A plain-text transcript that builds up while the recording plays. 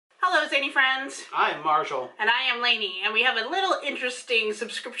Hello, Zainey friends. I'm Marshall. And I am Laney, and we have a little interesting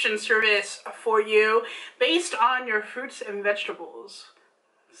subscription service for you based on your fruits and vegetables.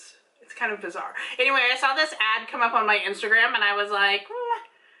 It's kind of bizarre. Anyway, I saw this ad come up on my Instagram, and I was like,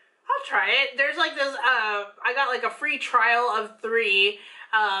 I'll try it. There's like this, I got like a free trial of 3,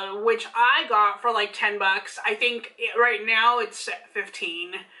 which I got for like 10 bucks. I think right now it's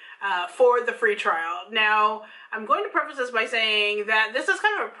 15 for the free trial. Now, I'm going to preface this by saying that this is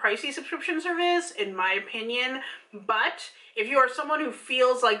kind of a pricey subscription service, in my opinion, but if you are someone who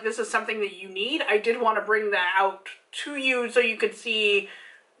feels like this is something that you need, I did want to bring that out to you so you could see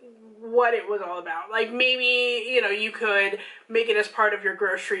what it was all about. Like maybe, you know, you could make it as part of your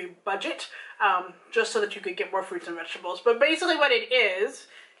grocery budget, just so that you could get more fruits and vegetables. But basically what it is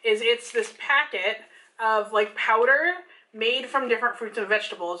it's this packet of like powder made from different fruits and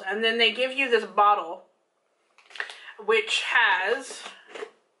vegetables, and then they give you this bottle which has,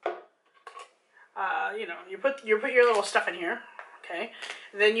 you know, you put your little stuff in here, okay?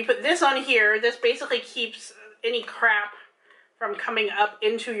 And then you put this on here. This basically keeps any crap from coming up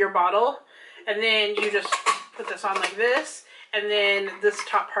into your bottle, and then you just put this on like this, and then this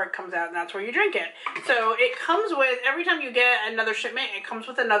top part comes out, and that's where you drink it. So it comes with, every time you get another shipment, it comes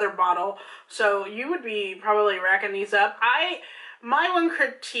with another bottle. So you would be probably racking these up. My one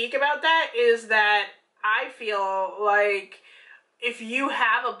critique about that is that I feel like if you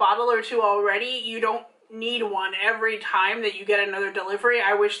have a bottle or two already, you don't need one every time that you get another delivery.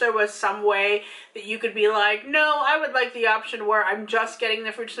 I wish there was some way that you could be like, no, I would like the option where I'm just getting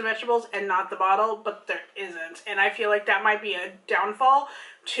the fruits and vegetables and not the bottle, but there isn't. And I feel like that might be a downfall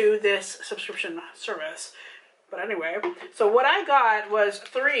to this subscription service. But anyway, so what I got was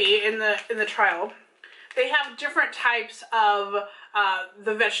 3 in the trial. They have different types of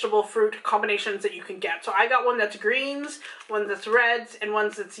the vegetable fruit combinations that you can get. So I got one that's greens, one that's reds, and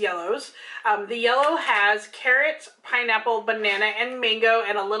one that's yellows. The yellow has carrots, pineapple, banana, and mango,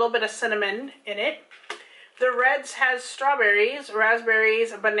 and a little bit of cinnamon in it. The reds has strawberries,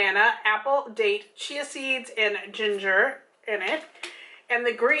 raspberries, banana, apple, date, chia seeds, and ginger in it. And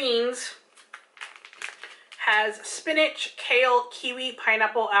the greens has spinach, kale, kiwi,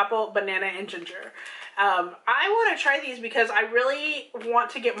 pineapple, apple, banana, and ginger. I want to try these because I really want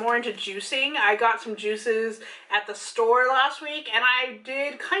to get more into juicing. I got some juices at the store last week, and I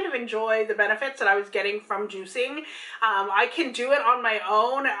did kind of enjoy the benefits that I was getting from juicing. I can do it on my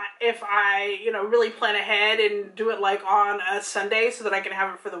own if I, you know, really plan ahead and do it like on a Sunday so that I can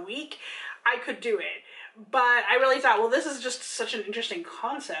have it for the week. I could do it. But I really thought, well, this is just such an interesting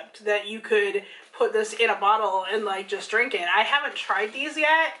concept that you could put this in a bottle and like just drink it. I haven't tried these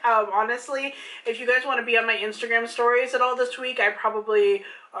yet. Honestly, if you guys want to be on my Instagram stories at all this week, I probably,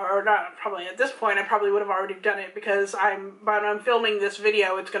 or not probably at this point, I probably would have already done it because when I'm filming this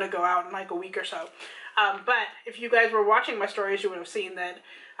video, it's going to go out in like a week or so. But if you guys were watching my stories, you would have seen that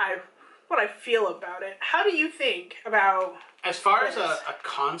what I feel about it. How do you think about As far as a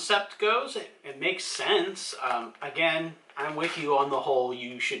concept goes, it makes sense. Again, I'm with you on the whole,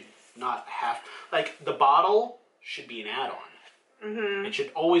 you should not have, like, the bottle should be an add-on. Mm-hmm. It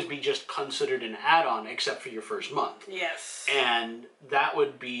should always be just considered an add-on except for your first month. Yes. And that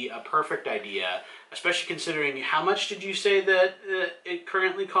would be a perfect idea, especially considering how much did you say that it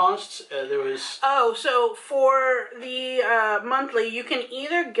currently costs? There was... Oh, so for the monthly, you can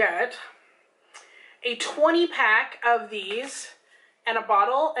either get a 20-pack of these and a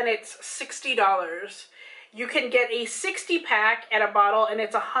bottle, and it's $60. You can get a 60-pack and a bottle, and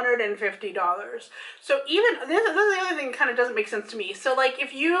it's $150. So even, this is the other thing that kind of doesn't make sense to me. So like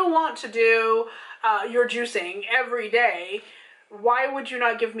if you want to do your juicing every day, why would you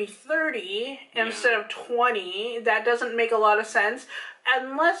not give me 30 instead of 20? That doesn't make a lot of sense.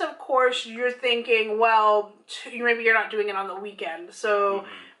 Unless, of course, you're thinking, well, maybe you're not doing it on the weekend. So,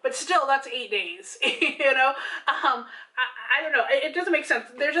 but still, that's 8 days, you know? I don't know. It doesn't make sense.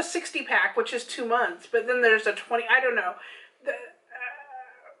 There's a 60-pack, which is 2 months, but then there's a 20. I don't know.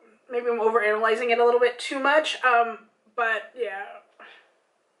 Maybe I'm overanalyzing it a little bit too much, but yeah.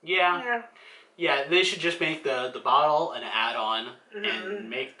 Yeah, they should just make the bottle an add-on and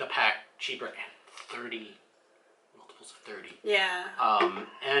make the pack cheaper. And 30, multiples of 30. Yeah.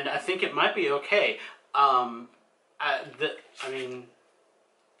 And I think it might be okay. I mean,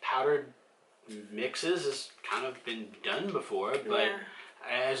 powdered mixes has kind of been done before, but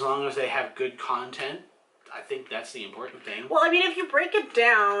as long as they have good content, I think that's the important thing. Well, I mean, if you break it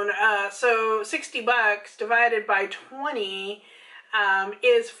down, so 60 bucks divided by 20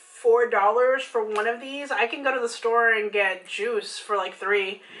 is $4 for one of these. I can go to the store and get juice for like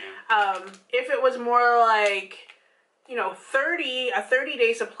 3. Yeah. If it was more like, you know,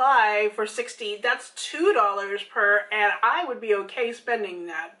 30-day supply for 60, that's $2 per, and I would be okay spending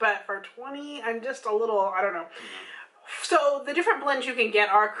that. But for 20, I'm just a little, I don't know. So the different blends you can get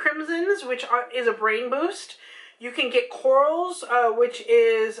are Crimsons, which is a brain boost. You can get Corals, which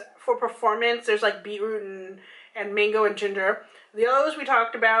is for performance. There's like beetroot and mango and ginger. The yellows we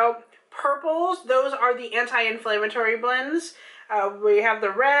talked about. Purples, those are the anti-inflammatory blends. We have the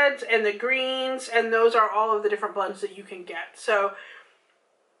reds and the greens, and those are all of the different blends that you can get. So,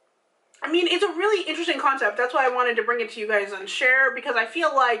 I mean, it's a really interesting concept. That's why I wanted to bring it to you guys and share, because I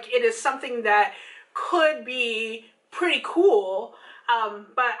feel like it is something that could be pretty cool.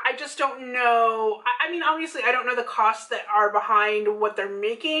 But I just don't know. I mean, obviously, I don't know the costs that are behind what they're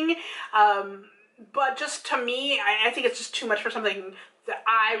making. But just to me, I think it's just too much for something that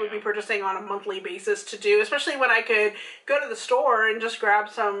I would be purchasing on a monthly basis to do, especially when I could go to the store and just grab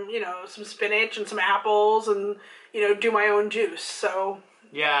some, you know, some spinach and some apples and, you know, do my own juice. So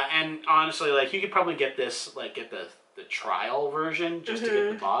yeah, and honestly, like, you could probably get this, like, get the trial version just to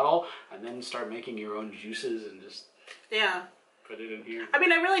get the bottle, and then start making your own juices and just put it in here. I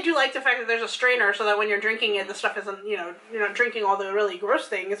mean, I really do like the fact that there's a strainer so that when you're drinking it, the stuff isn't, you know, you're not drinking all the really gross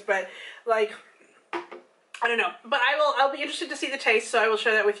things, but like, I don't know, but I'll be interested to see the taste, so I will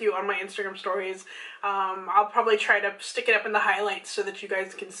share that with you on my Instagram stories. I'll probably try to stick it up in the highlights so that you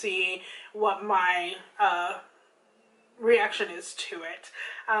guys can see what my reaction is to it.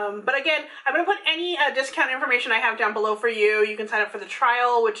 But again, I'm going to put any discount information I have down below for you. You can sign up for the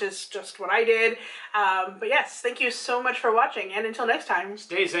trial, which is just what I did. But yes, thank you so much for watching, and until next time.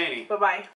 Stay zany. Bye-bye.